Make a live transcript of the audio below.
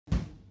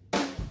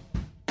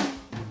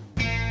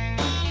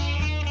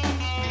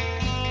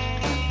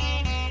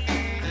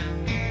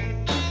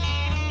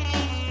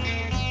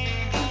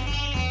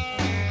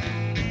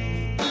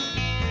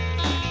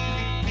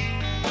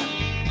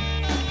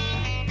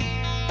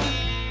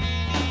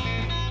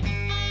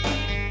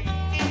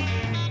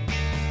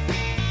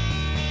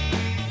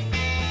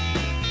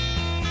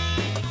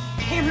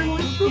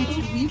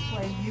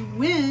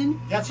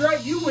win. That's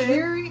right, you win.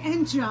 Sherry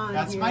and John.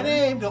 That's here. my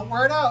name. Don't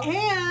wear it out.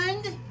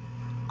 And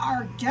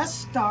our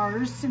guest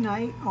stars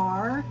tonight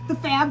are the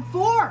Fab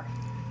Four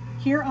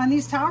here on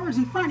these towers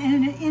in front.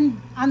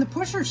 And on the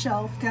pusher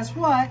shelf, guess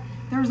what?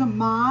 There's a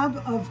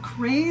mob of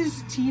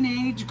crazed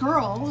teenage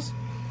girls,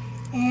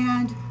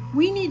 and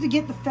we need to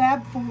get the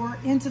Fab Four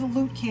into the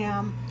loot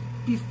cam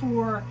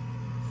before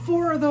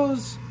 4 of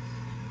those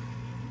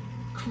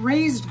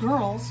crazed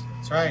girls.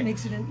 That's right.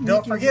 Makes it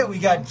Don't forget, we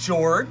got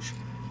George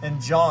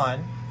and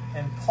John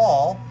and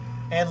Paul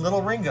and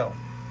little Ringo.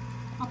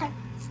 Okay.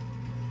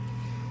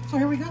 So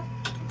here we go.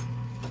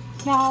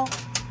 Now,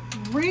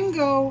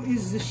 Ringo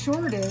is the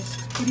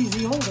shortest, but he's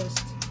the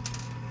oldest.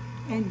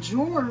 And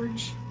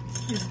George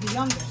is the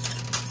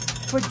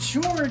youngest. But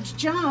George,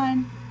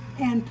 John,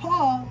 and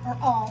Paul are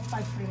all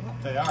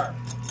 5'3". They are.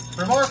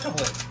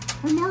 Remarkably.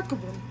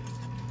 Remarkably.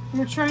 We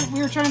were trying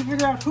to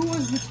figure out who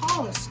was the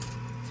tallest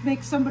to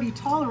make somebody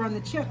taller on the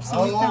chips.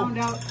 And we found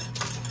out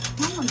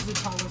no one's the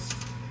tallest.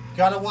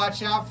 Gotta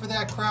watch out for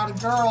that crowd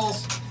of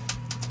girls.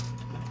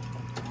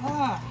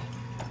 Ah,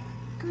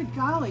 good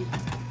golly.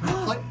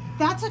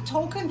 That's a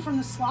token from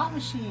the slot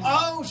machine.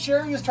 Oh,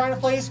 Sherry was trying to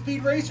play a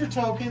Speed Racer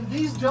token.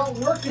 These don't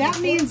work. That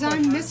means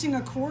I'm missing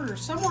a quarter.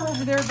 Somewhere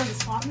over there by the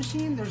slot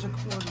machine, there's a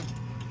quarter.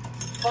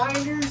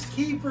 Finders,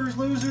 keepers,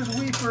 losers,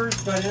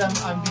 weepers. But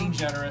I'm being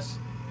generous.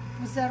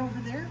 Was that over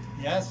there?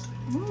 Yes.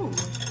 Ooh,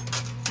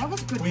 that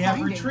was good. We finding.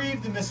 have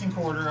retrieved the missing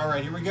quarter. All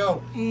right, here we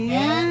go.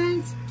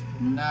 And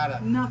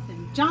nada.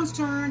 Nothing. John's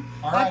turn.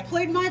 All right. I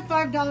played my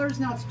 $5.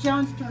 Now it's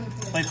John's turn to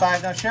play. Play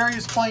 5. Now Sherry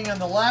is playing on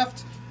the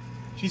left.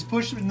 She's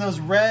pushing those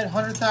red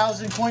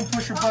 100,000 coin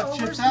pusher buck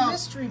chips out. The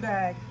mystery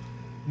bag.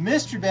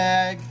 Mystery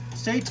bag.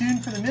 Stay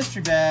tuned for the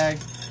mystery bag.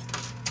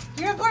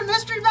 You're gonna put a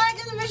mystery bag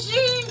in the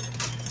machine?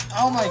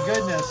 Oh my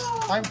goodness.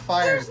 I'm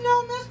fired. There's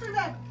no mystery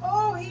bag.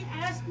 Oh, he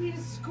asked me to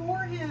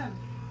score him.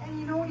 And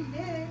you know what he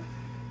did?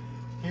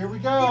 Here we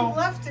go. He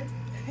left it.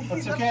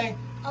 That's okay.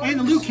 And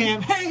the loot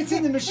cam. Hey, it's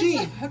in the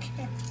machine.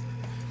 Okay.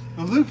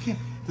 The loot cam.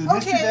 The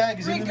mystery bag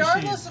is in the machine.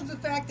 Regardless of the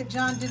fact that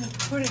John didn't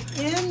put it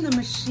in the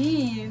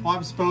machine, well,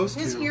 I'm supposed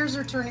to. His ears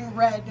are turning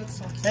red.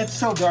 It's okay. It's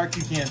so dark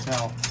you can't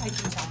tell. I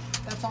can tell.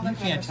 That's all that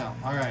matters. You can't tell.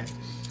 All right.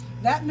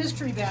 That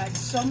mystery bag,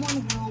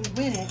 someone will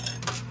win it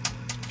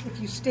if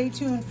you stay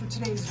tuned for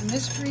today's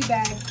mystery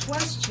bag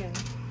question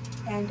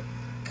and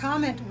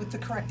comment with the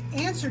correct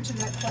answer to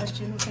that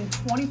question within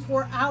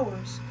 24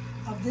 hours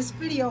of this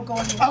video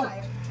going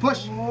live.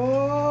 Push.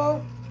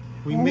 Oh.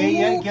 We may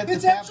yet get the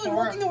It's Fab actually Four.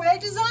 working the way I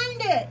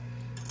designed it.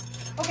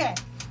 Okay.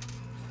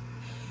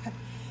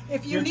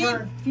 If you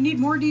need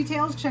more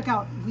details, check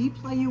out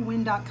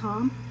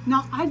WePlayYouWin.com.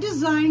 Now, I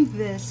designed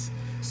this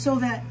so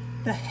that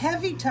the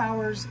heavy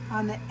towers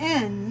on the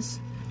ends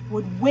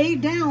would weigh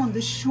down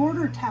the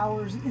shorter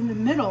towers in the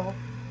middle,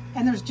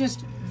 and there's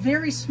just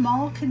very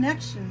small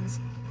connections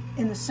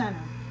in the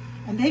center.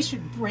 And they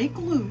should break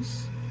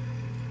loose,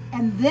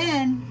 and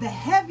then the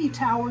heavy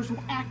towers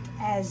will act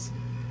as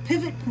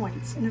pivot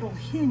points, and it'll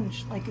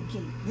hinge like a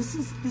gate. This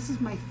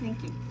is my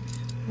thinking.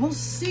 We'll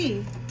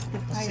see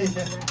if I am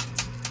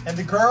correct. And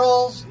the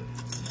girls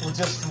will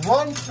just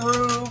run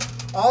through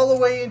all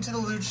the way into the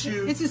loot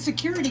chute. It's a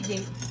security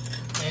gate.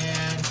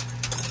 And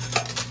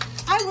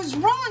I was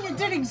wrong. It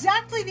did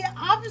exactly the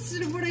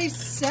opposite of what I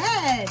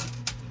said.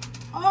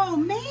 Oh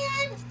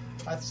man.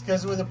 That's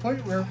because with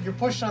you're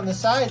pushing on the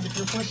sides. If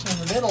you're pushing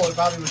in the middle, it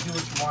probably would do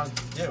what you wanted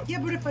to do. Yeah,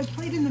 but if I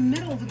played in the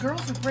middle, the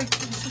girls would break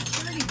through the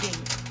security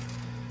gate.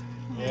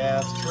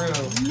 Yeah, that's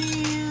true.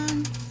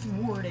 Man,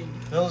 thwarted.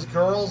 Those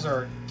girls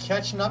are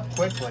catching up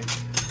quickly.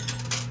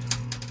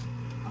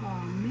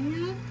 Oh,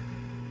 man.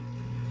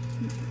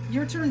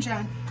 Your turn,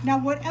 John. Now,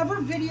 whatever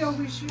video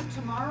we shoot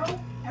tomorrow,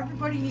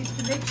 everybody needs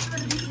to make sure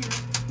to be here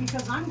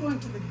because I'm going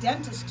to the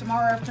dentist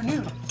tomorrow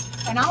afternoon.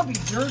 And I'll be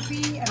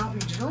derpy, and I'll be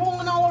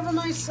drooling all over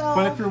myself.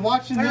 But if you're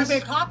watching this... I'll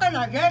be talking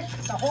like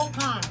this the whole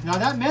time. Now,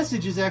 that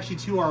message is actually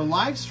to our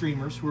live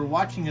streamers who are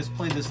watching us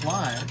play this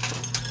live.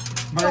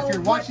 But if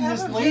you're watching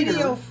this later...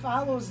 video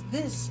follows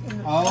this in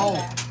the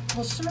playback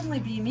will certainly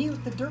be me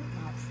with the dirt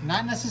mouth.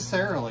 Not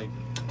necessarily.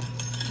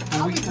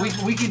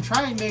 We can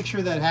try and make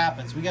sure that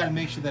happens. We got to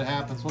make sure that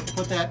happens. We'll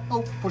put that...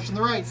 Oh, pushing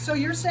the right. So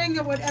you're saying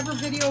that whatever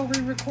video we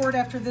record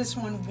after this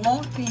one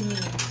won't be me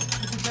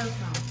with the dirt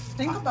mouth.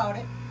 Think about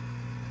it.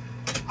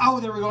 Oh,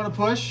 they were going to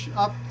push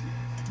up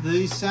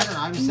the center.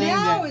 I'm saying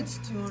now that it's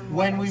doing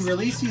when we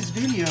release these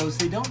videos,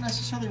 they don't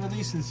necessarily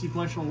release in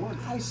sequential order.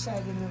 I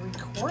said in the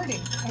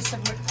recording, I said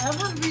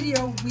whatever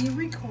video we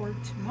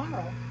record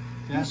tomorrow,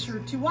 be sure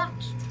to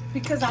watch.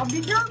 Because I'll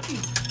be derpy.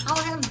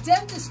 I'll have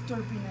dentist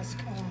derpiness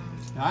going on.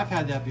 Now, I've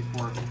had that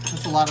before.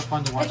 It's a lot of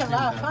fun to watch. It's a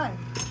lot of fun.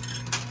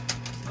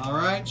 All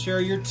right,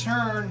 Sherry, your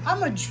turn.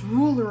 I'm a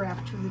drooler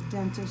after the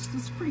dentist.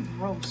 It's pretty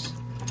gross.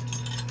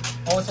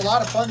 Oh, it's a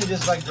lot of fun to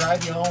just like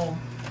drive you home.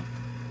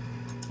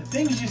 The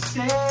things you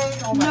say.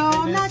 Oh my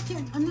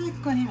goodness. I'm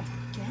not going to have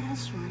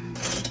gas ring.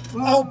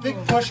 Oh, big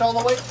push all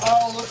the way.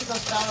 Oh, look at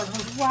those towers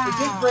move. Wow. It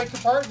did break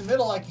apart in the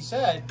middle, like you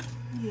said.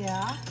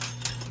 Yeah.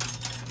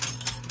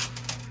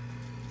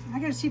 I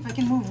gotta see if I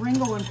can move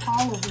Ringo and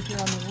Paul over here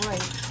on the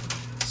right.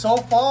 So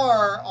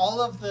far,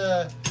 all of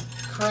the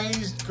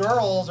crazed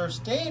girls are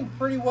staying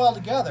pretty well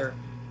together.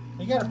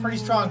 You got a pretty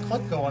strong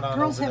click going on.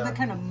 Girls over have there. that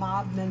kind of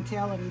mob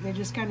mentality. They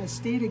just kind of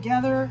stay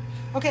together.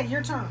 Okay,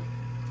 your turn.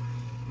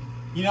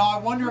 You know, I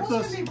wonder Girls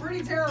if those. can be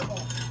pretty terrible.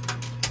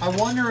 I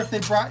wonder if they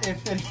brought,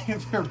 if any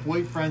of their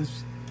boyfriends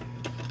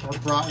were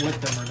brought with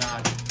them or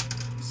not.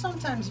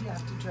 Sometimes you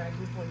have to drag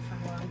your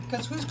boyfriend along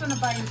because who's going to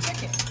buy your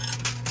ticket?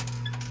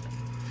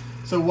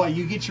 So what?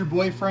 You get your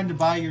boyfriend to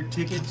buy your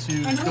ticket to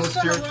And go who's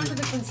going to stare run at to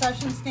the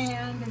concession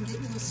stand and get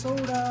you a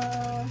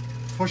soda?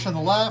 push on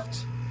the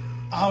left.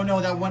 Oh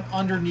no, that went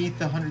underneath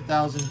the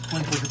 100,000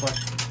 coin pusher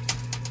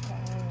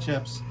buck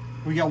chips.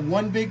 We got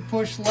one big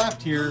push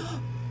left here.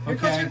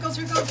 Okay. Here goes.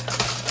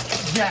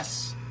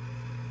 Yes.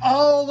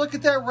 Oh, look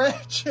at that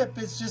red chip.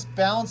 It's just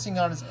bouncing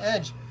on its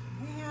edge.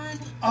 Man.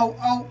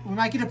 Oh, we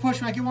might get a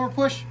push. We might get one more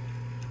push.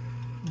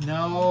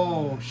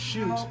 No,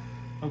 shoot. No.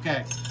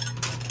 Okay.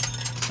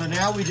 So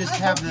now we just I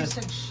have hope this.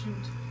 You said shoot.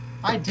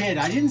 I did.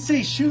 I didn't say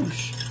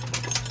shoosh.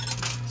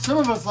 Some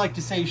of us like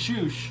to say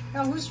shoosh.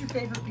 Now, who's your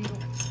favorite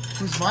Beatle?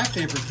 Who's my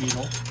favorite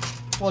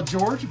Beatle? Well,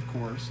 George, of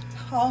course.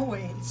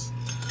 Always.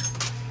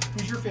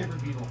 Who's your favorite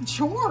Beatle?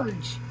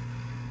 George.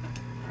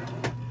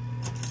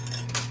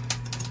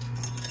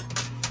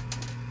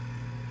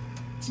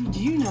 Did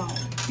you know,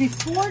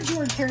 before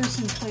George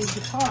Harrison played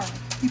guitar,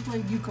 he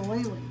played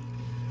ukulele.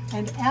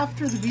 And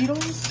after the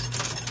Beatles,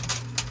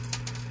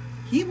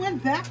 he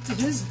went back to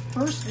his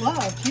first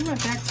love. He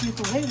went back to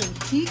ukulele.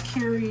 He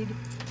carried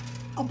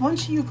a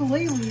bunch of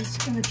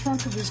ukuleles in the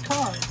trunk of his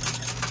car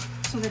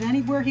so that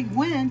anywhere he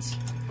went,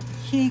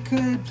 he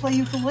could play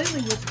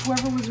ukulele with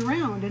whoever was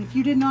around. And if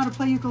you didn't know how to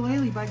play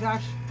ukulele, by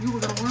gosh, you were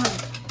going to learn.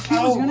 He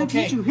was going to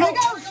teach you. Here we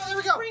go. There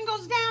we go. Ring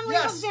goes down,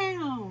 Yes. ring goes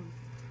down.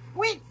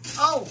 Wait.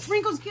 Oh.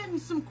 Ringo's getting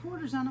some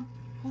quarters on him.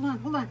 Hold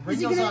on.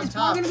 Ringo's on is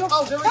Paul top. gonna go?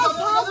 Oh, there we go.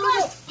 Paul's There we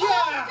go. first. Yeah.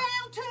 Paul's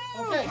down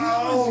too. Okay.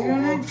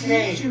 Gonna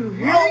Okay. teach you.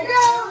 Here we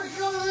go.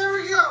 There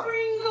we go.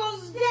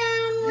 Ringo's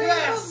down.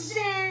 Yes. Ringo's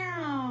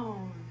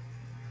down.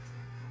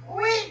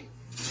 Wait.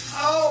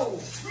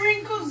 Oh.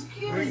 Ringo's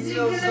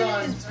Ringo's gonna,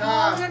 on is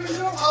top. Paul gonna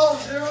go?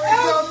 Oh, there we go.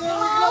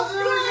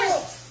 There we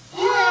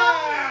go.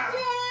 Yeah.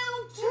 Down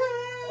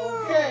too.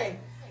 Okay.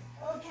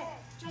 Okay.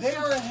 They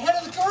are ahead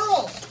of the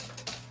girls.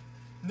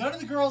 None of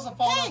the girls have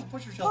fallen off the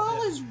pusher shelf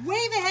Paul yet. is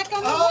way the heck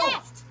on the Oh.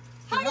 left.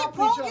 How They're did helping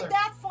Paul each other. get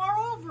that far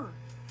over?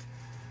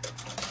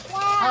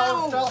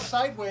 Howard Wow. fell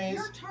sideways.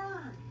 Your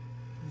turn.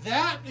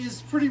 That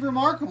is pretty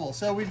remarkable.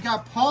 So we've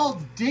got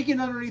Paul digging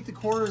underneath the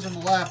quarters on the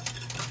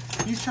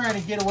left. He's trying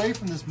to get away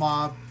from this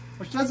mob,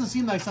 which doesn't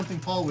seem like something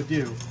Paul would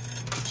do.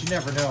 But you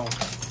never know.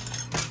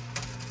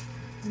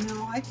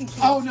 No, I think.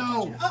 Oh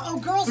no! Uh-oh,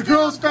 girls. The down,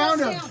 girls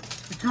found him. down.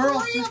 The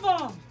girls 3 just of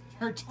them.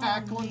 are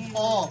tackling man.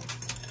 Paul.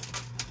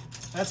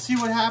 Let's see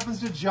what happens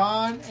to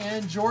John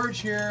and George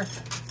here.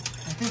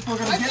 I think we're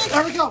gonna get.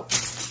 There we go.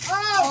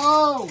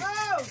 Oh.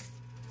 Oh!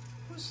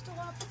 Who's still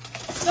up?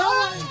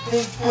 I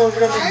think we're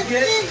gonna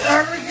get.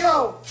 There we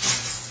go.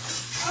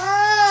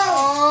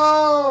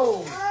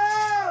 Oh!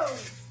 Oh.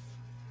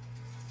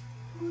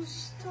 Who's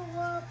still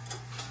up?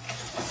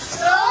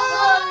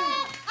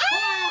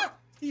 Ah!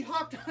 He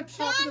hopped on top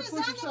John of the is pusher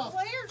on shelf.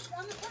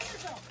 on the pusher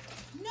shelf.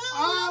 No.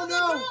 Oh,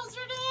 no. The girls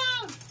are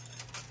down.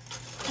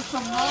 It's a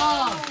mob.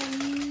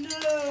 Oh no.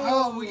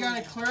 Oh, we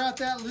gotta clear out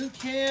that loot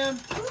cam.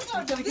 We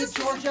gotta get This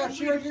George is out a good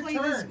here. way to Your play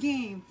this turn.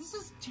 game. This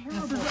is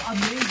terrible. This is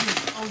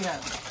amazing. Oh yeah,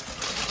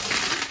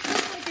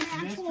 It's like an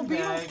actual Mr.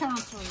 Beatles Bag.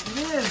 concert.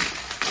 it is.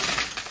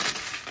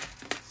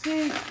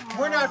 See,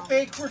 we're not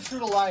fake. We're true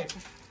to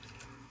life.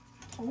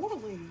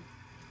 Totally.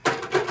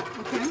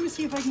 Okay, I'm gonna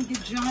see if I can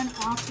get John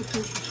off the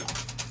pusher shelf.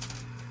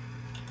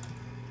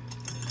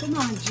 Come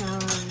on,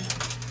 John.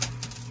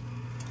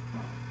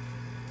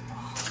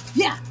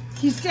 Yeah,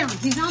 he's down.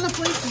 He's on the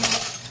plate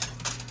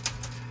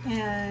now.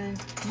 And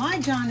my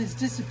John has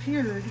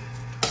disappeared.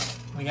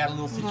 We got a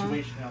little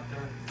situation out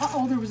there.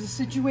 Uh-oh, there was a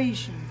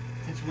situation.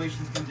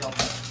 Situation's been dealt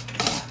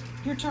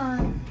with. Your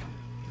turn.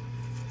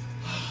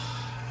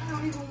 I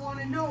don't even want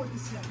to know what the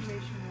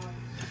situation was.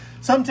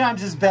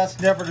 Sometimes it's best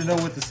never to know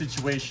what the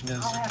situation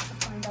is. I'll have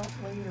to find out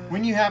later.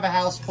 When you have a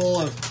house full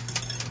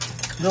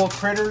of little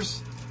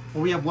critters,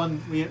 well, we have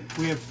one. We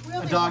have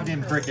a dog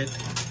named Cricket.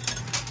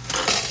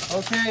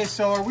 Okay,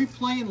 so are we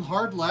playing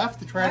hard left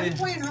to try I'm to?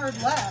 playing hard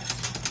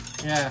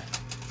left. Yeah.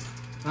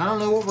 I don't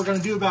know what we're gonna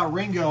do about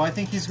Ringo. I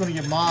think he's gonna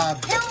get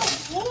mobbed.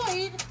 Harold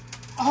Lloyd.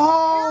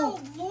 Oh!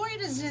 Harold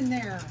Lloyd is in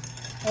there.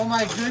 Oh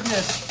my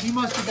goodness! He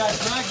must have got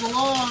dragged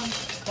along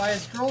by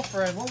his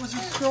girlfriend. What was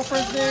his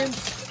girlfriend's name?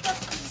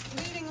 His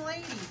leading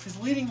lady. His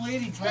leading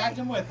lady dragged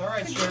him with. All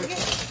right, Could sir. you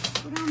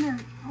go down there.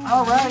 Oh,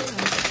 All right,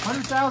 man.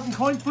 100,000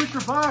 coin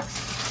pusher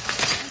bucks.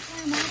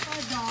 I'm playing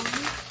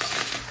 $95.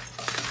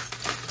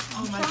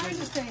 Oh my trying to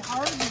goodness. stay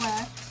hard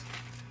left.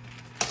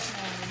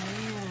 Oh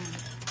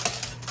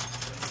man.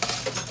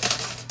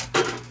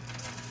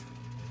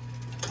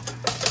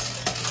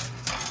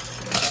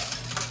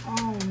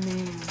 Oh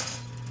man.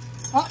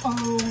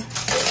 Uh-oh.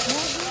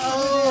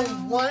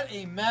 Oh, what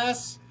a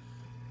mess.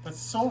 The But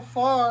so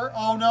far,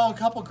 oh no, a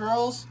couple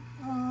girls.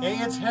 Hey,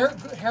 it's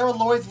Harold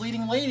Lloyd's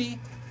leading lady.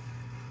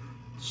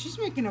 She's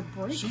making a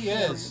break. She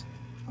is.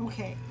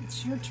 Okay,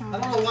 it's your turn. I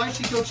don't know why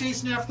she'd go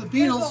chasing after the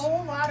There's a Beatles.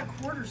 whole lot of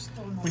quarters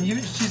still in When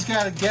she's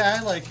got a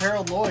guy like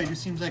Harold Lloyd, who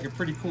seems like a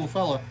pretty cool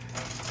fella.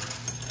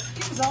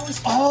 He was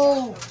always.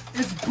 Oh,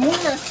 it's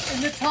Boris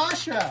and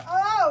Natasha.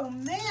 Oh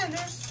man,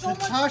 there's so much.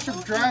 Natasha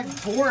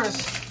dragged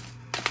Boris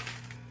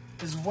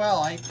as well.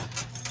 I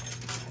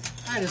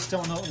just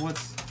don't know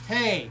what's.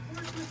 Hey,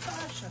 Where's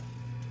Natasha?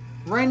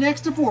 right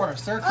next to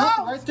Boris. They're a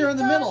couple right there in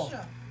the middle.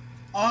 Natasha.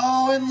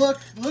 Oh, and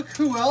look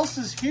who else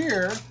is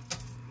here.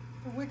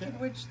 The Wicked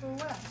Witch to the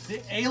left.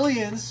 The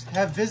aliens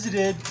have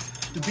visited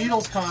the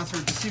Beatles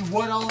concert to see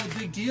what all the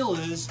big deal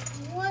is.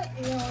 What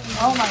alien?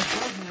 Oh my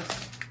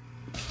goodness.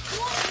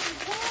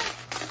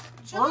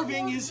 What? John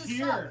Irving loaded is this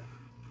here.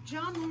 up.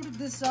 John loaded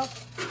this up.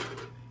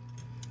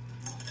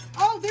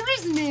 Oh, there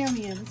is an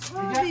alien. It's We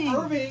Irving.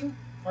 got Irving,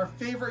 our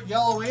favorite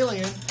yellow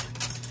alien.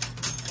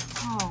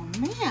 Oh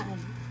man.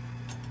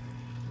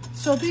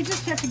 So they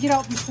just have to get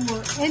out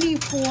before any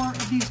four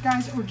of these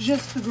guys, or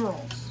just the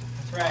girls?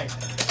 That's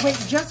right. Wait,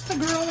 just the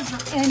girls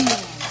or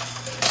anyone?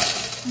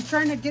 You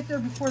trying to get there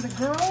before the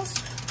girls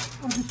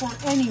or before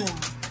anyone?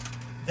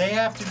 They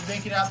have to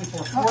make it out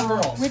before four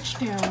girls. Which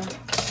down?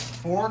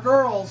 4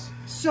 girls.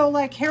 So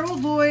like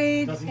Harold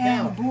Lloyd Doesn't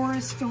and count.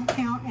 Boris don't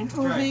count, and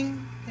right.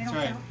 Irving, they don't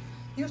That's right. count.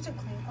 You have to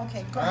clean.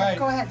 Okay, go All ahead. right.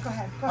 Go ahead. Go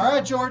ahead. Go All ahead.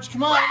 right, George,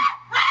 come on.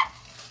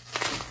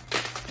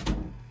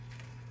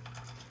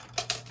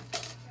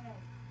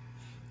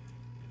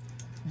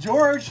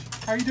 George,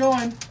 how you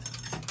doing?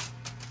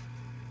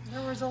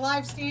 There was a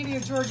live standing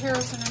of George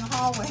Harrison in the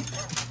hallway.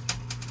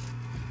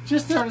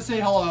 Just there to say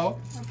hello.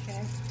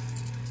 Okay.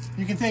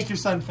 You can thank your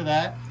son for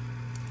that.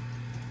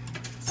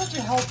 Such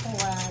a helpful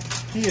lad.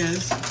 He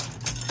is.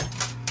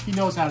 He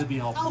knows how to be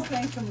helpful. I'll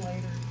thank him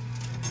later.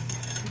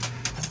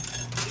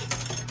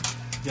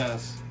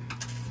 Yes.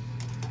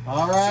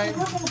 All right. So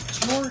we're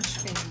both George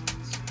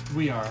fans.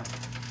 We are.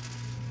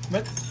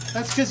 But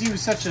that's because he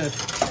was such a...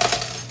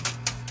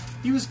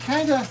 He was a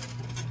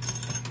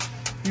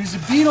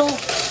Beatle.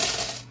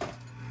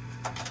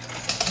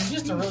 He's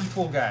just a really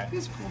cool guy.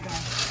 He's a cool guy.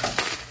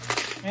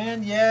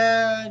 And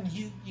yeah, and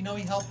he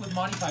helped with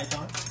Monty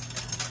Python.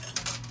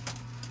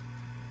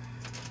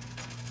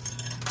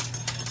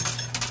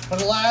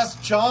 But alas,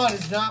 John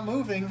is not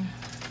moving.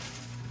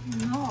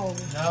 No,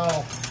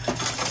 No.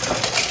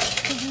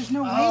 because there's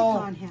no weight Oh.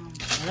 on him.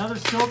 Another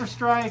silver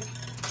strike.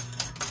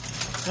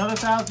 Another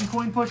 1,000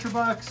 coin pusher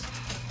bucks.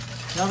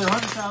 Another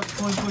 100,000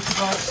 coin pusher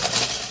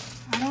bucks.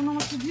 I don't know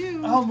what to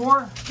do. Oh,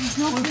 more. There's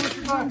no coin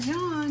pressure pusher on bucks.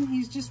 John.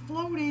 He's just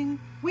floating.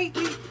 Wait.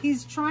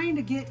 He's trying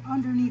to get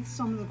underneath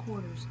some of the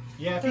quarters.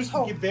 Yeah, if There's he can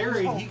hope. get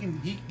buried, There's he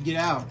can get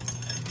out.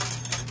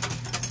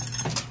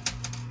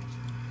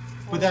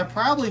 But that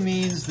probably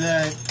means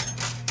that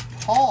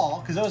Paul,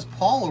 because that was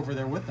Paul over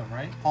there with them,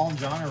 right? Paul and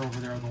John are over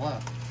there on the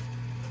left.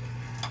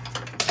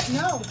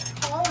 No,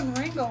 Paul and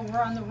Ringo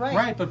were on the right.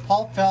 Right, but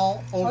Paul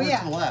fell over yeah.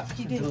 to the left,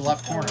 He into did. the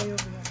left He fell corner. way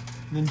over there.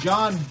 And then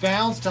John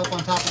bounced up on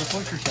top of the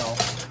pusher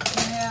shelf.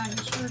 Yeah, he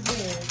sure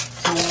did.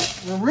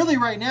 So we're really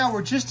right now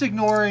we're just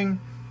ignoring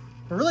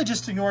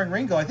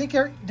Ringo. I think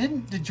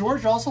did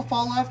George also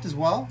fall left as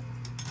well?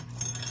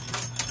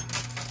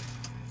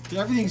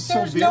 Everything's so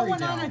There's buried no one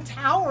now. on a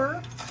tower.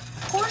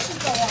 Of course he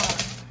fell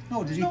off.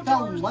 No, There's he no fell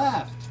towers.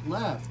 left.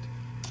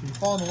 Did he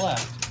fall on the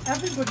left?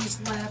 Everybody's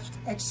left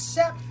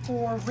except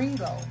for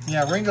Ringo.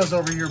 Yeah, Ringo's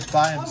over here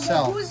by Oh, well,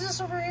 himself. who is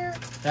this over here?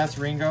 That's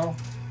Ringo.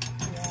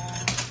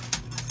 Yeah.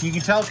 You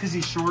can tell because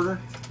he's shorter.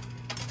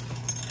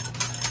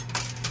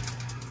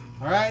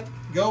 All right,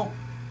 go.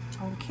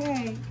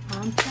 Okay,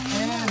 I'm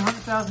playing. And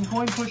 100,000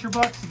 coin pusher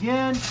bucks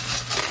again.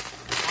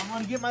 I'm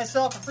going to get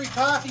myself a free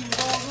coffee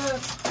with all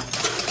this.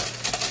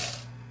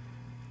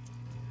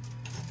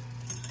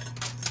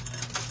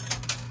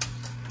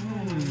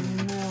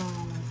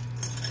 No.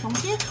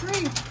 Don't be a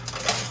creep.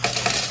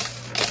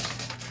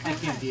 I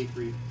can't be a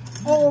creep.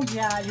 Oh,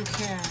 yeah, you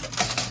can.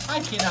 I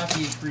cannot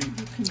be a creep.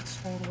 You can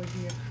totally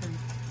be a creep.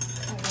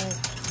 Oh.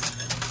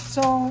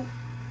 So,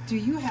 do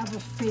you have a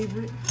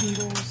favorite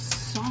Beatles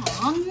song?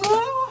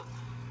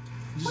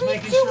 Just What are you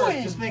making sure.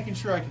 doing? Just making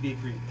sure I can be a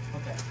creep.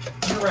 Okay.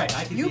 You're right.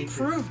 I can be a You creep.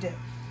 proved it.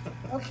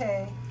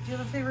 Okay. Do you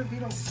have a favorite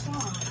Beatles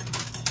song?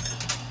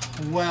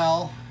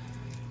 Well,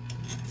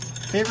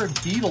 favorite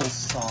Beatles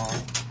song.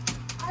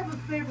 I have a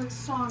favorite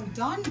song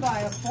done by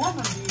a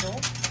former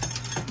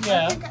Beatle.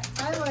 Yeah. I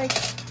think I like,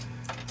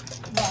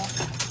 well,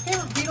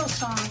 favorite Beatles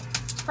song,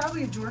 it's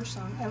probably a George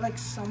song. I like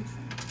Something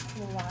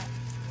a lot.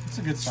 It's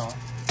a good song.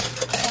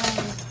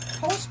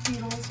 Post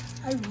Beatles,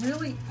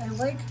 I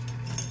like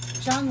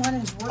John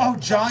Lennon's work. Oh,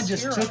 John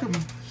just took a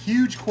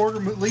huge quarter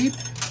leap.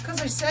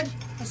 Because I said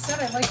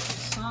I liked the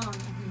song, and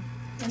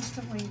he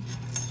instantly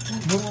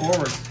Move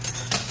forward.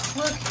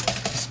 Look,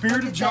 The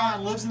spirit of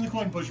John lives in the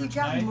coin pusher he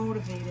got tonight.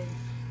 motivated.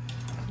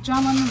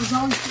 John Lennon was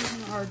always taking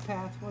the hard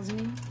path, wasn't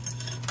he?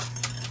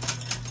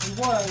 He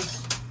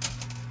was.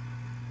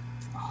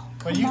 Oh,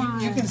 But you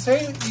can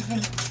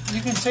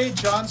say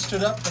John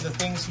stood up for the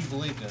things he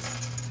believed in.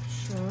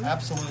 sure.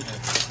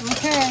 Absolutely.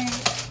 Okay,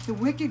 the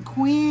Wicked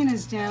Queen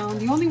is down.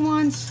 The only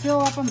one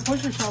still up on the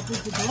pusher shelf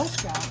is the Girl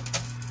Scout.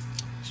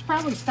 She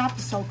probably stopped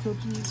to sell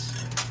cookies.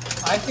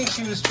 I think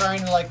she was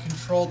trying to like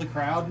control the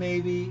crowd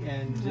maybe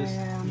and just,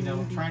 you know,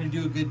 maybe. trying to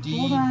do a good deed.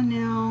 Hold on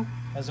now.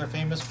 As they're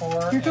famous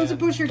for. Here comes a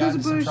push, here comes a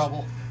got into push. some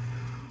trouble.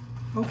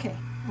 Okay,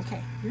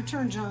 okay. Your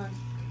turn, John.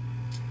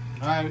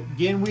 All right,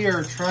 again, we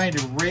are trying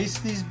to race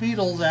these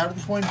beetles out of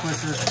the coin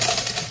pusher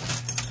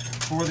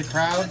before the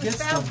crowd gets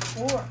them.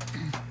 FAB 4.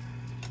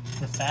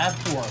 The Fab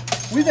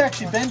 4. We've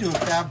actually been to a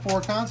Fab 4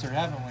 concert,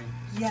 haven't we?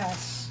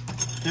 Yes.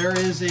 There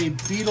is a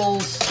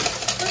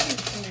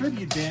Beatles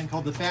tribute band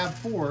called the Fab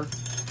 4.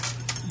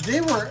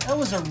 It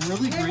was a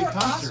really great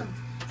concert. Awesome.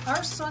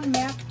 Our son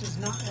Mac does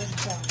not like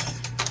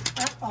jazz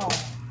at all.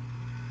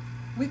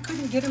 We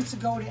couldn't get him to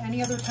go to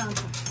any other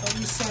concert, but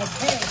we said,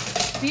 hey,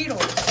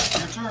 Beatles.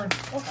 Your turn.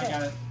 Okay. I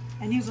got it.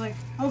 And he was like,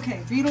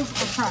 okay, Beatles,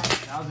 I'll try.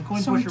 That was the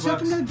coin So we pusher took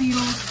bucks. him to the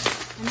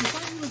Beatles, and we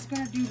thought he was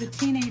going to do the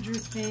teenager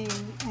thing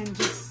and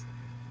just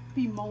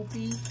be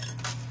mopey.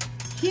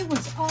 He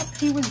was up,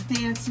 he was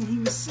dancing, he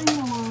was singing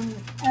along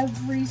with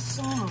every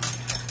song.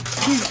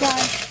 These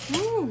guys,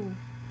 ooh.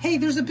 Hey,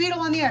 there's a Beatle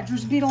on the edge.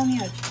 There's a Beatle on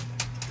the edge.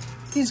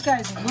 These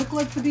guys look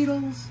like the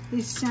Beatles.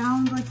 They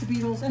sound like the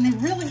Beatles. And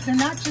they're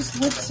not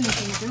just lip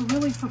syncing. They're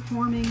really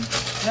performing.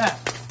 Yeah.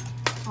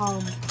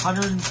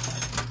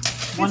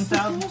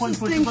 1,000 coin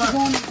pusher thing to bucks. go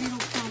on the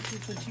Beatles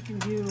concert that you can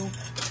do.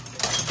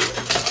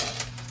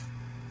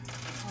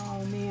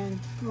 Oh, man.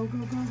 Go, go,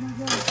 go,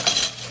 go, go.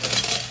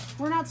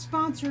 We're not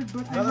sponsored,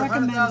 but Another I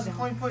recommend 100,000 them.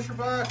 coin pusher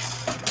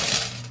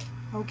bucks.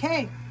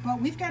 Okay, but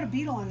we've got a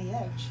Beatle on the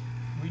edge.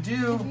 We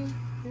do.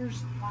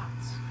 There's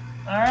lots.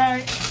 All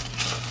right.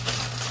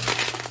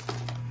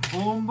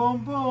 Boom, boom,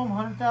 boom.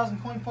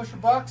 100,000 coin pusher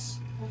bucks.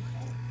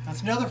 Okay.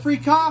 That's another free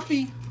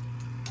coffee.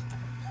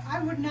 I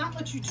would not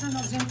let you turn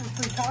those in for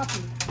free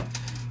coffee.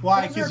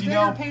 Why? Those are Because a you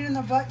bigger know, pain in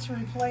the butt to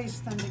replace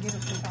than to get a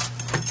free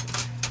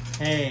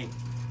coffee. hey,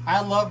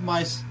 I love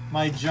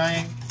my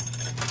giant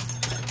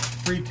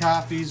free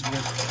coffees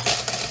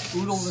with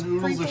oodles and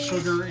oodles of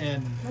sugar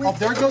and. Oh,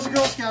 there goes a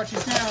Girl Scout.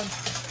 She's down.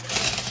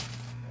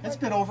 It's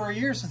been over a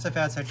year since I've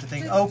had such a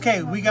thing.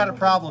 Okay, we got a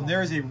problem.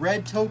 There is a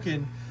red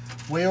token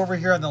way over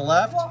here on the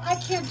left. Well, I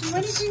can't do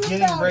anything It's about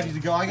getting ready to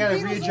go. I got to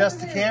The Beatles readjust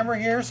over the there. camera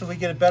here so we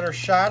get a better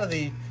shot of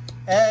the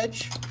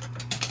edge.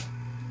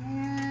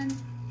 And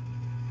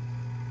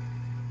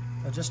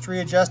I'm just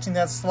readjusting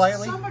that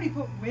slightly. somebody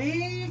put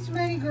way too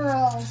many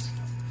girls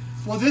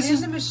Well, this in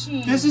is the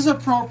machine. this is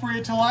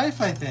appropriate to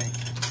life, I think.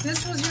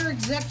 This was your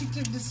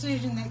executive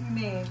decision that you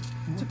made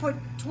to put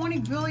 20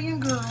 billion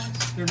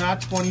girls. They're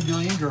not 20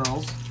 billion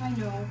girls. I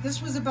know.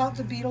 This was about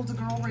the Beatle to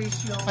girl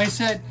ratio. I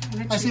said,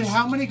 And it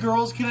how many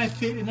girls can I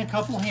fit in a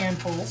couple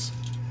handfuls?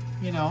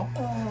 You know,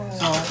 Oh.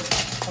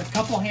 so a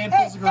couple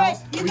handfuls of girls.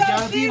 Hey, you We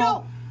got a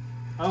Beatle.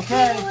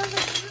 Okay, Beatle in the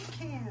soup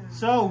can.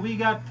 so we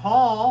got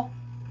Paul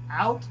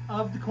out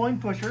of the coin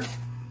pusher.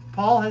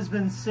 Paul has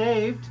been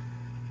saved.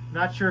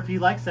 Not sure if he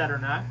likes that or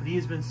not, but he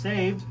has been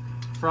saved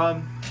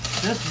from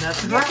this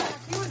mess of Yeah,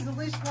 grass. he was the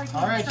least likely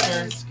All right, to try to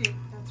Sharon. escape.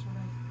 That's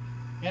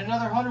right. And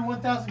another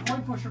 101,000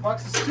 coin pusher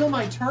bucks. It's still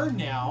my turn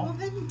now. Well,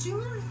 then do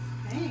your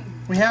thing.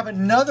 We have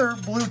another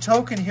blue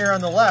token here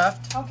on the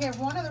left. Okay,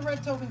 one of the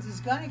red tokens is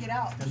gonna get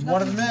out. There's And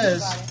one of nothing them you can do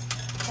is. about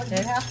it. But you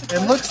And have to it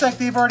put- looks like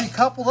they've already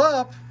coupled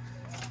up.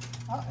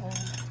 Uh-oh.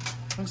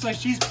 Looks like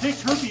she's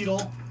picked her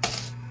beetle.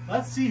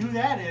 Let's see who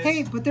that is.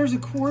 Hey, but there's a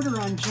quarter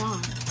on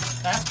John.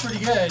 That's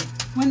pretty good.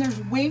 When there's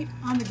weight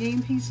on the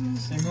game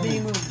pieces, They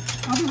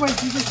move.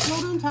 Otherwise, you just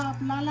float on top,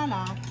 la la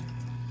la.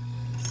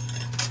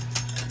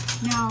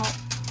 Now,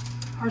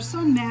 our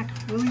son Mac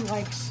really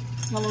likes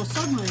Yellow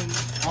Submarine.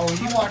 Oh,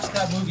 he watched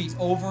that movie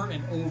over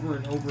and over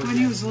and over again. When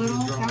he was little,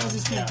 growing that was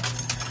his up.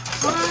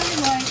 thing.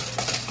 I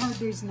like Hard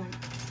Day's Night.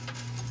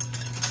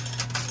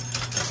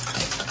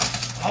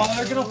 Oh,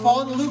 they're gonna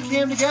fall in the loop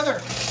cam together.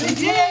 They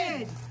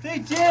did! They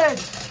did.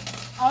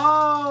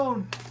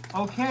 Oh,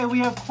 okay. We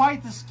have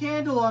quite the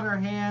scandal on our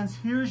hands.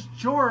 Here's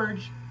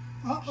George,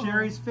 Uh-oh.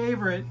 Sherry's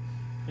favorite,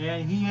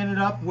 and he ended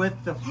up with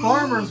the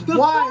farmer's the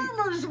wife.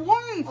 farmer's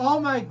wife! Oh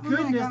my Oh my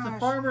goodness, the gosh.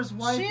 farmer's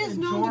wife She is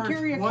and known George. to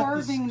carry a What the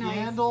carving knife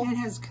scandal. and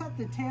has cut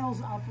the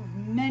tails off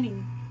of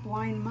many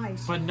blind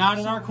mice. But not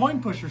in our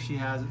coin pusher she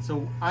has it.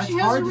 So She it's has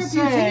a hard to say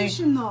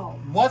reputation, though.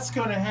 what's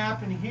going to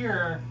happen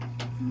here.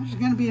 She's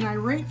going to be an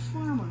irate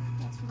farmer.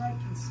 That's what I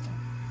can say.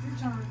 Your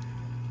turn.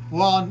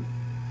 Well,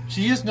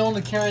 she is known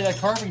to carry that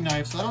carving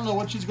knife, so I don't know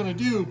what she's going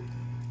to do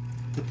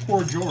to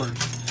poor George.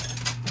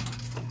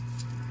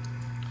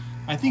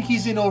 I think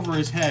he's in over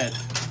his head.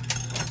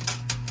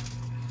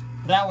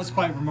 That was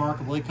quite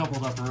remarkable. He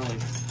coupled up early.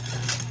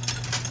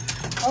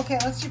 Okay,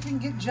 let's see if we can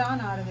get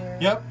John out of there.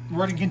 Yep, we're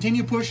going to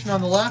continue pushing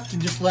on the left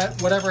and just let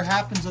whatever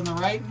happens on the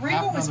right Ringo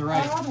happen on is the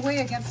right. all the way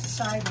against the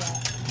sidewall,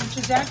 which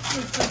is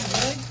actually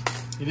pretty good.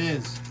 It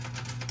is.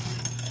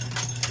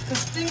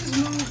 Because things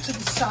move to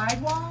the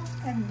sidewall,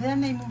 and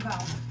then they move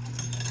out.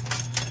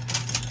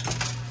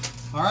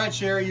 All right,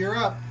 Sherry, you're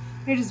up.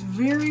 It is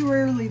very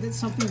rarely that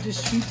something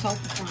just shoots out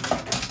the front.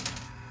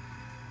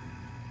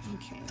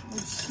 Okay,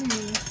 let's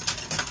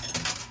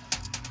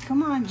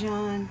on,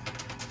 John.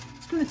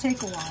 It's going to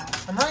take a while.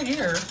 I'm right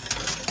here.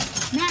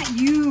 Not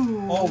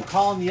you. Oh,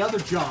 calling the other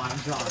John.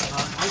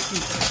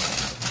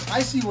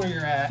 I see where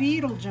you're at.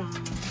 Beetle John.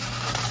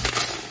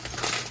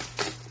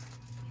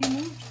 He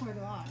moved quite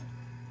a lot.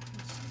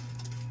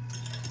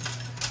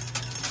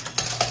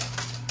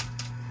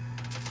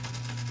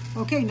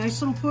 Okay, nice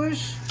little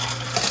push.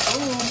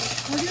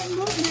 Oh, we're getting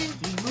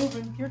movement. He's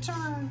moving. Your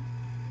turn.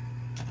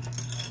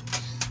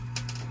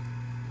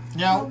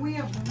 Now, So we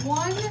have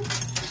 1 of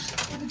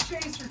the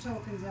chaser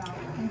tokens out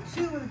and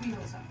 2 of the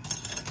beetles out.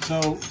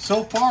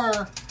 so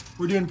far,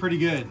 we're doing pretty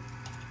good.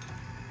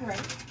 Right.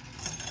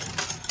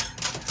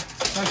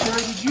 Now,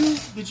 Sherry,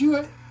 did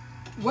you,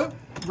 what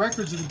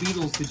records of the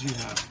Beatles did you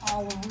have?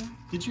 All of them.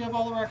 Did you have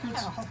all the records?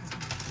 Yeah, all of them.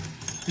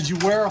 Did you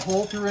wear a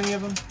hole through any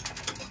of them?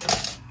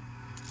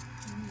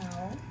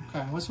 No. Okay,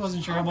 I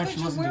wasn't sure how much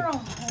you listened wear to. a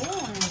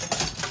hole in it?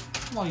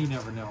 Well, you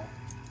never know.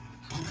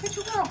 How could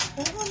you wear a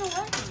hole in the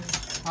record?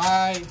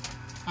 I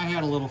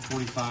had a little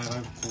 45.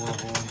 I bored a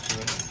hole into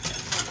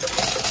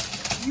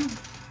it.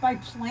 By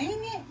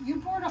playing it? You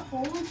bored a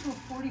hole into a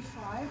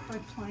 45 by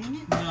playing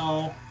it?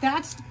 No.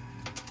 That's...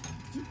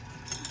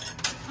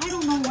 I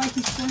don't know why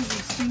he says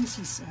these things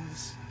he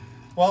says.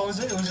 Well, it was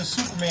a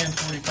Superman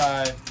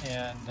 45,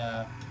 and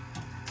I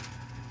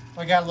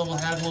had a little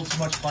too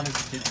much fun as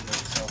a kid with it.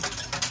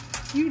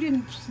 So You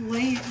didn't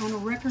play it on a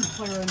record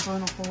player and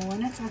burn a hole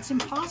in it. That's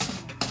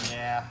impossible.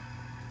 yeah.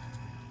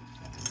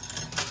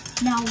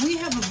 Now we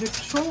have a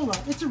Victrola.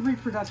 It's a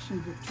reproduction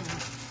Victrola.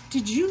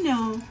 Did you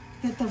know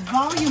that the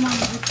volume on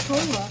the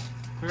Victrola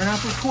We're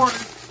not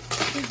recording.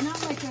 is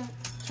not like a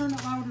turn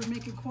it louder,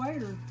 make it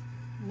quieter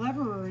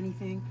lever or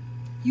anything?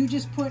 You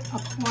just put a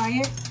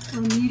quiet or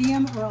a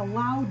medium or a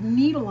loud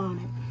needle on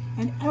it.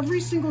 And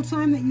every single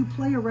time that you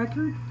play a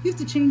record, you have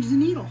to change the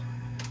needle.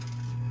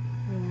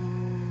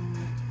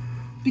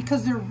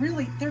 Because they're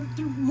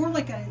more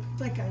like a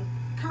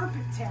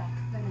carpet tack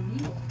than a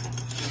needle.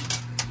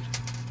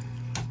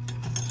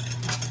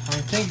 I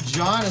think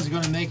John is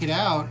going to make it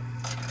out.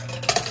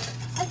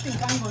 I think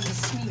I'm going to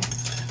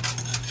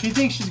sneeze. She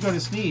thinks she's going to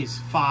sneeze.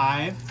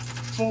 5,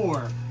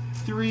 4,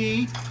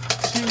 3, 2,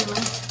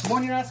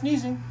 1. You're not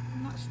sneezing.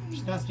 I'm not sneezing.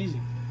 She's not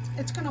sneezing.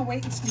 It's going to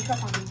wait and sneak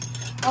up on me.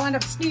 I'll end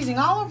up sneezing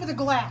all over the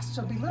glass.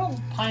 So it'll be little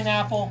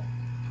Pineapple.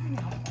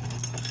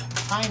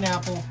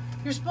 Pineapple.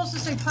 You're supposed to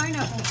say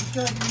pineapple if you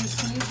feel like you're going to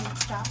sneeze and it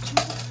stops you.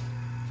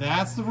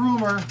 That's the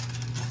rumor.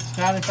 It's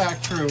not in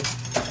fact true.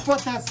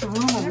 But that's the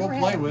rumor we'll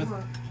play with.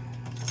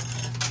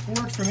 It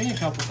worked for me a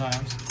couple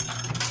times.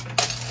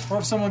 Or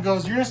if someone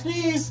goes, you're going to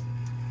sneeze.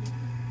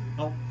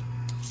 Nope.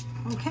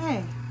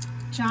 Okay.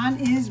 John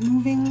is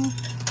moving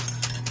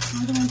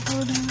further and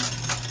further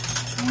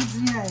towards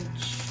the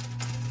edge.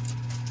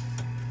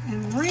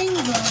 And Ringo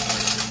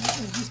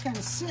is just kind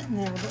of sitting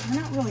there, but we're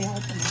not really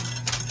helping him.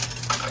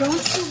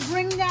 Don't you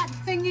bring that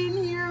thing in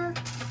here.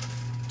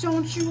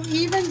 Don't you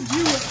even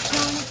do it,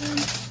 Jonathan.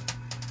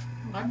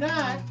 I'm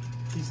not.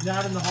 He's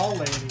not in the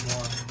hallway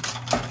anymore.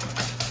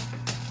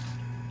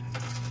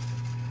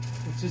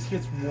 It just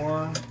gets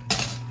warm.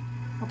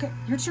 Okay,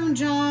 your turn,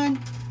 John.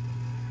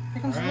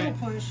 Here comes All a little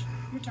right. push.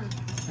 Your turn.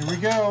 Here we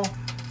go.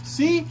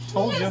 See?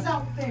 Told He you. is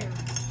out there.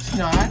 He's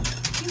not.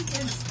 He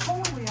is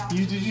totally out.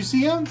 Did you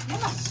see him?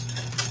 Yes.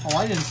 Oh,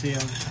 I didn't see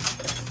him.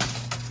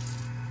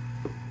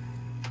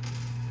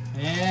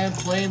 And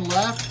playing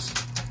left.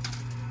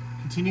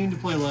 Continuing to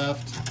play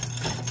left.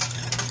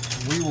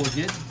 We will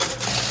get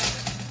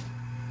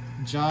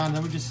John.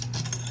 Let me just.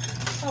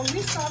 Oh,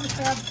 we saw the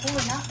FAB 4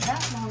 not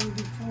that long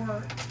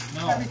before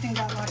everything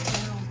got locked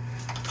down.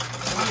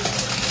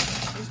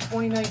 It was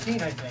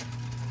 2019, I think.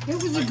 It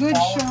was a good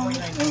show.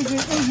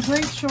 It was a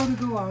great show to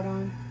go out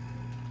on.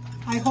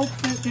 I hope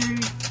that they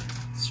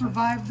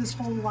survive this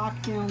whole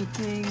lockdown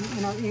thing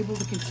and are able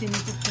to continue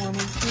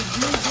performing. They're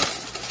really good.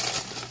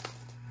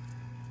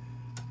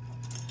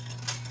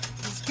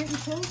 It's getting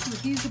closer.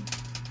 He's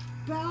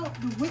about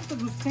the width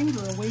of a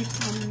finger away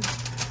from the edge.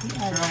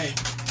 That's right.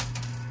 I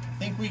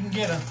think we can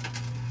get him.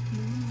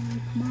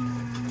 Come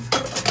on.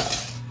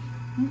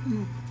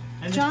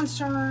 And John's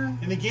turn.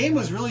 And the game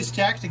was really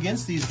stacked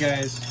against these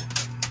guys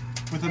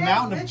with a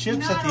mountain of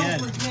chips at the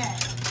end.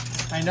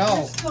 I know.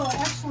 There's still an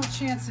excellent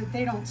chance that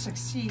they don't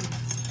succeed.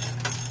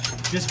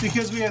 Just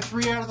because we have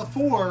 3 out of the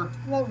 4.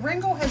 Well,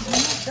 Ringo has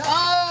moved up.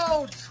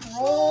 Oh,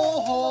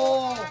 troll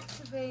hole!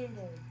 Activated.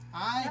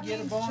 I That get a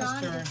means bonus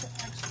John turn. gets the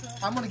extra.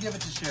 I'm going to give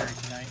it to Sherry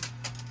tonight.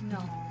 No.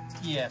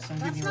 Yes, I'm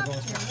That's giving you a not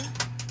bonus turn. fair.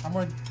 I'm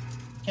going to...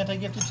 Can't I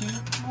gift it to you?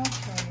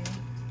 Okay.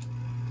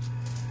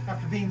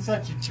 After being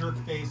such a jerk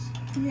face.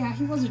 Yeah,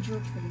 he was a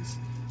jerk face.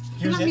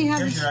 Here's let me have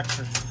your his-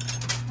 extra.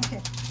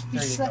 Okay.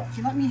 There you go.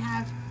 He let me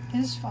have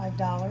his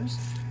 $5.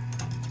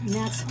 And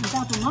that's on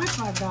top of my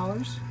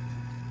 $5.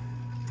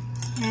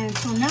 And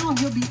so now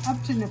he'll be up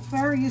to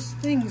nefarious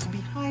things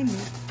behind me.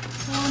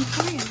 So I'm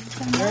playing.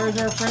 $10. There's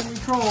our friendly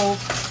troll.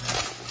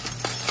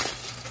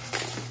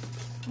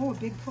 Oh, a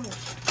big push.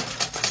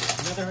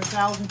 Another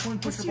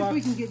 1,000-point Let's pusher see if we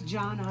box. can get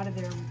John out of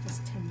there with this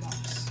 $10.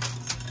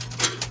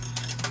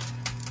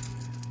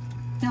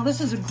 Now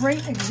this is a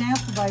great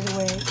example, by the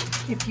way,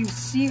 if you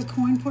see a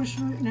coin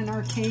pusher in an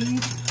arcade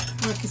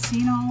or a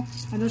casino,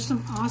 and there's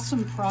some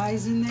awesome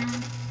prize in there,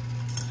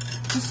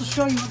 this will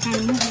show you what kind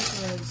of movement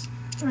there is.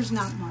 There's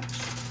not much.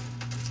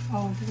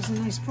 Oh, there's a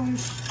nice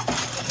push.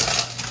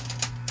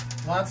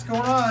 Lots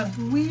going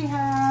on. We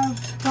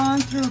have gone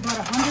through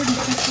about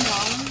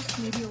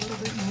 $150, maybe a little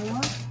bit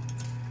more.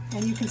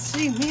 And you can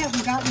see we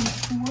haven't gotten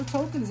 4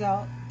 tokens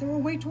out. They were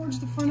way towards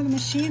the front of the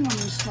machine when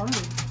we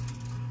started.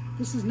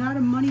 This is not a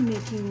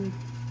money-making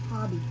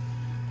hobby.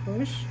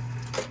 Push.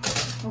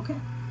 Okay.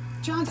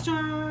 John's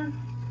turn.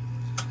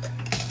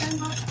 $10.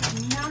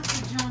 Knock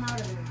the John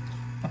out of there.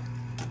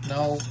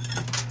 No.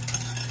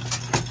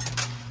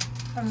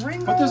 And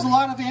Ringo. But there's a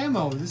lot of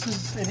ammo. This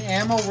is an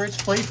ammo-rich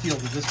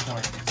playfield at this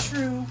point.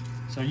 True.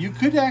 So you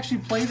could actually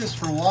play this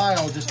for a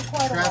while, just For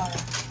quite a while.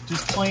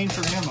 just playing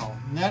for ammo.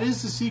 And that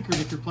is the secret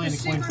if you're playing a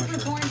coin pusher. The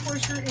secret for coin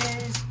pusher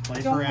is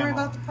Play don't for worry ammo.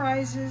 about the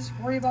prizes,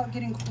 worry about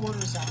getting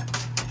quarters out.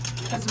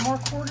 Because the more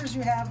quarters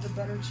you have, the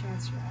better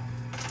chance you have.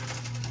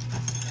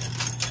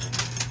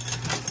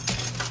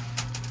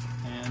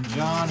 And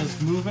John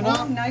is moving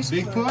up. Nice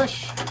Big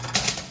push.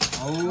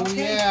 Oh,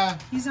 Okay. yeah.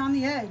 He's on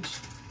the edge.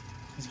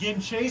 He's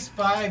getting chased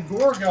by a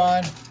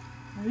Gorgon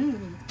Ooh.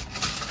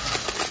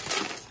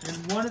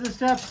 and one of the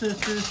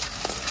stepsisters.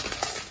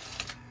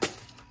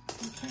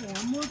 Okay,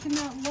 I'm working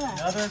that left.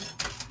 Another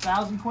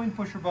 1,000 coin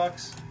pusher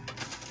bucks.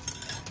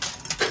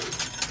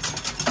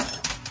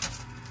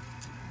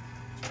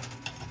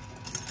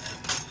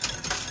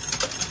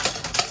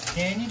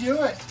 Can you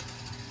do it?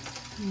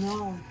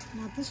 No,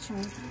 not this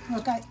turn.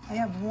 Look, I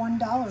have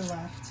 $1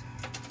 left.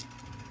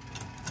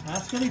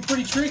 That's going to be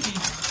pretty tricky.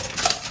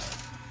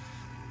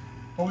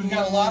 But we've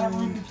got a lot of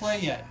room to play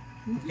yet.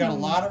 We've got a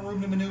lot of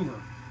room to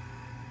maneuver.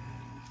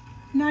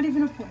 Not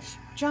even a push.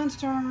 John's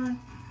turn.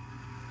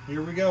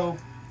 Here we go.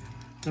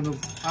 I'm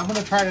going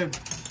to try to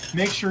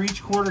make sure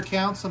each quarter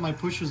counts on my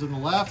pushes on the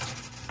left.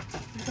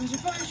 Here comes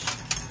your push.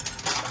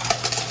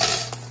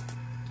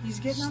 He's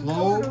getting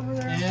Slow uncovered over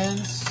there. and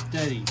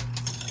steady.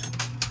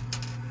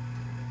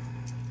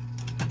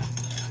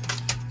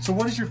 So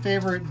what is your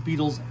favorite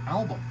Beatles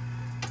album?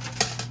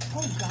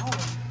 Oh, golly.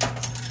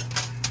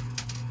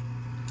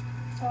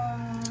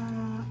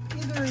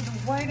 Either the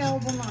White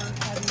Album or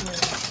Heavy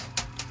Waves.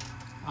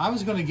 I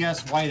was going to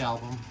guess White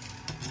Album.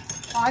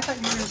 Oh, I thought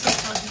you were going to say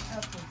Sgt.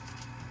 Pepper.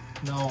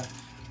 No,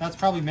 that's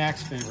probably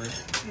Mac's favorite.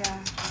 Yeah,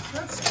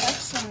 that's an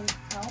excellent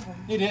album.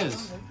 It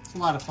is. It's a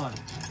lot of fun.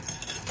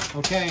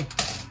 Okay.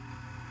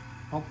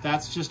 Oh,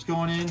 that's just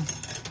going in.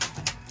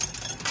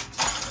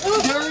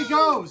 Ooh, There he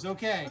goes.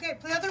 Okay. Okay,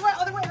 play other way,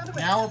 other way, other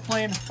way. Now we're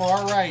playing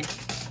far right.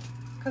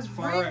 Because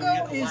Far right, we Ringo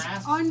got the is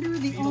last under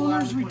the Beatle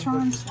owner's album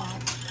return push.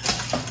 slot.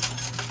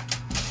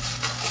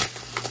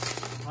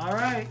 All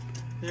right.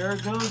 There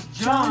goes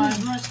John John.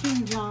 is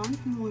rescuing John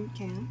from the loot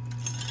can.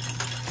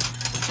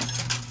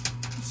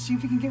 Let's see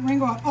if we can get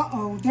Ringo out.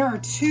 Uh-oh, there are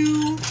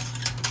 2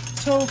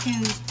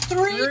 tokens.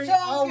 3 tokens!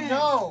 Oh,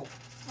 no.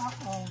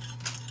 Uh-oh.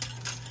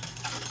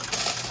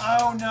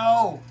 Oh,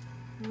 no.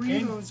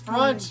 Ringo's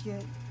front. gonna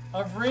get...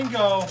 Of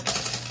Ringo.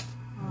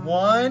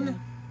 1,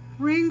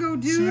 Ringo,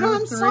 dude, 2, I'm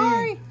 3.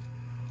 sorry.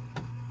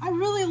 I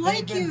really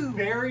like They've been you.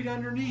 buried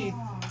underneath.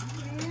 Oh,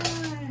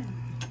 man.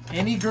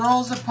 Any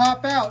girls that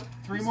pop out.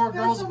 3 more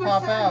girls that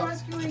pop out.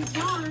 Rescuing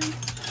John,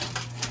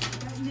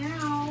 but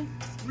now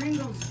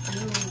Ringo's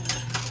doomed.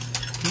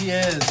 He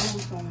is.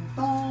 Dun,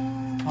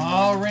 dun, dun.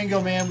 Oh,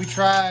 Ringo, man, we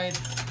tried.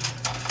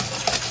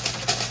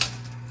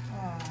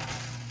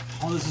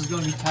 Oh, this is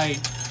going to be tight.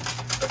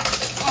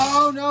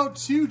 Oh, no,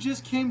 2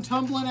 just came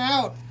tumbling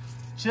out.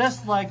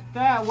 Just like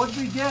that. What did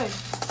we get?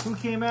 Who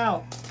came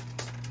out?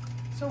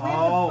 So we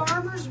have the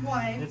farmer's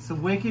wife. It's the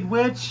Wicked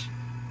Witch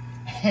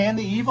and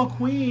the Evil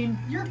Queen.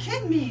 You're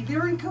kidding me.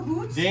 They're in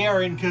cahoots. They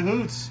are in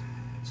cahoots.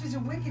 She's a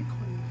wicked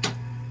queen.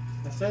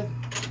 I said.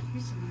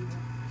 You said evil.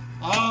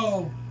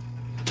 Oh.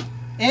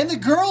 And the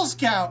Girl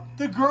Scout.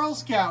 The Girl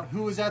Scout,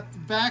 who was at the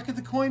back of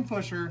the coin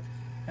pusher,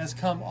 has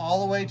come all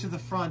the way to the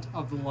front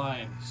of the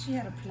line. She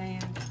had a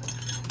plan.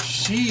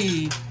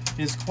 She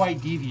is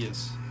quite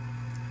devious.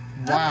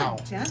 Wow.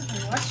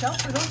 Evidently. Watch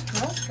out for those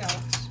Girl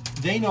Scouts.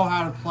 They know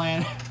how to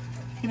plan.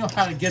 They know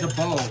how to get a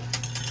bow,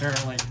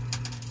 apparently.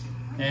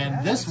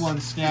 And this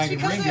one's snagging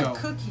because Ringo. they have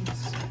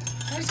cookies.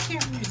 I just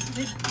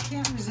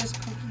can't resist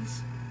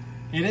cookies.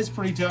 It is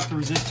pretty tough to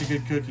resist a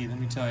good cookie, let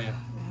me tell you. Yeah.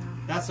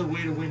 That's a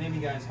way to win any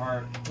guy's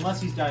heart, unless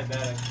he's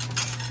diabetic.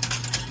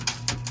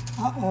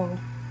 Uh-oh.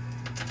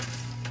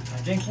 I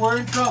think we're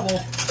in trouble.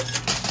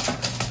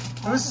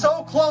 It was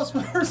so close.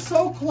 We were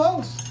so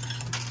close.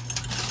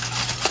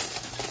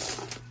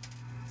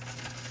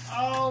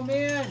 Oh,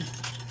 man.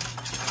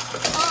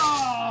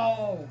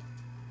 Oh.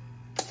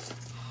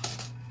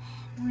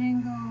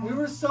 Ringo. We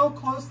were so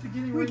close to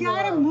getting We Ringo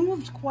got him out.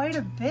 moved quite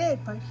a bit,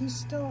 but he's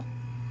still...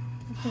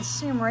 You can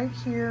see him right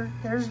here.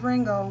 There's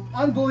Ringo.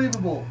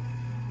 Unbelievable.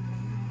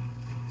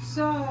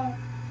 So...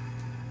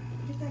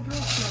 Get that Girl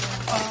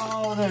Scout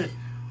out. Oh, the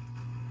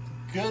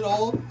good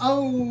old...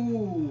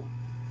 Oh.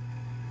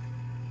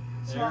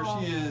 There So,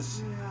 she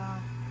is. Yeah.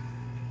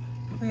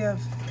 We have...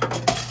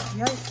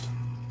 Yikes.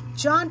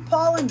 John,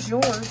 Paul, and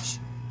George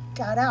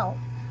got out.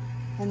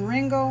 And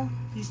Ringo,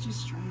 he's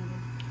just stranded.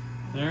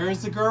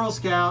 There's the Girl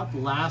Scout, the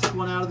last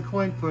one out of the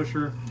coin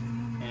pusher.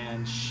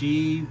 And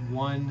she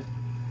won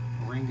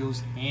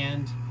Ringo's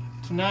hand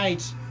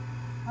tonight.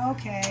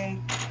 Okay.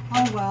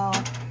 Oh,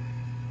 well.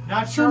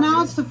 Not So sure.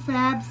 now it's the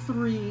Fab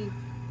 3.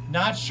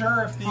 Not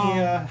sure if the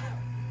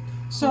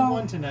who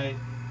won tonight.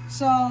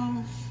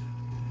 So,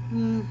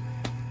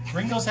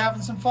 Ringo's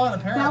having some fun,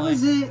 apparently. that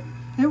was it.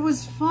 It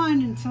was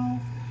fun until,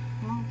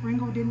 well,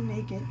 Ringo didn't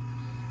make it.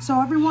 So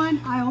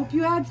everyone, I hope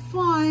you had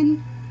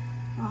fun.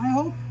 I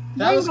hope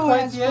That was Ringo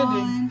quite has the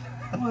ending.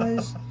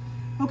 fun.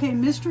 Okay,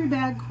 mystery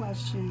bag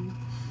question.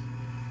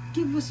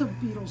 Give us a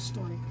Beatles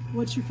story.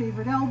 What's your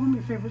favorite album,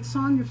 your favorite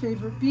song, your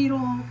favorite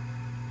Beatle?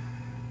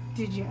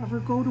 Did you ever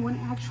go to an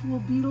actual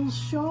Beatles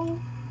show?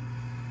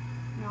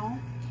 No?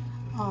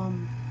 What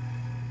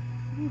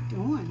are you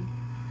doing?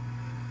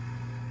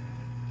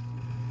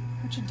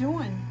 What you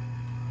doing?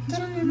 He's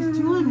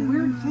doing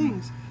weird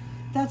things.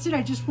 That's it.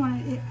 I just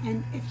want to,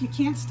 and if you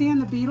can't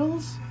stand the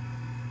Beatles,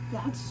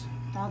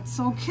 that's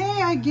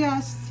okay, I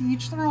guess. To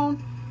each their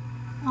own.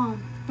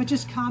 But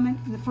just comment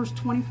in the first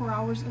 24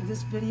 hours of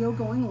this video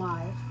going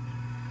live.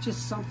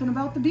 Just something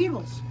about the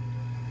Beatles.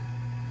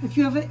 If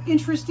you have an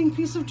interesting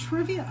piece of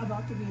trivia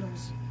about the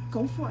Beatles,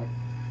 go for it.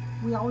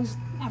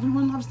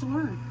 Everyone loves to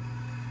learn.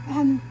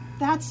 And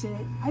that's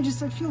it. I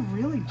feel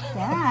really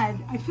bad.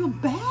 I feel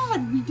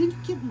bad. We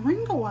didn't get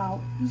Ringo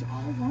out. He's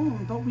all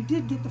alone. But we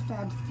did get the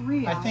Fab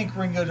 3 out. I think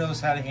Ringo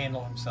knows how to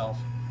handle himself.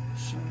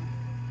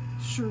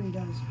 Sure he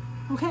does.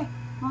 Okay,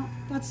 well,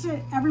 that's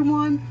it.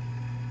 Everyone,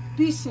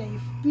 be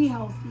safe, be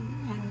healthy,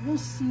 and we'll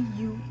see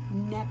you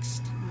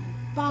next time.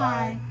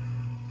 Bye.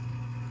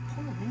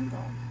 Poor Ringo.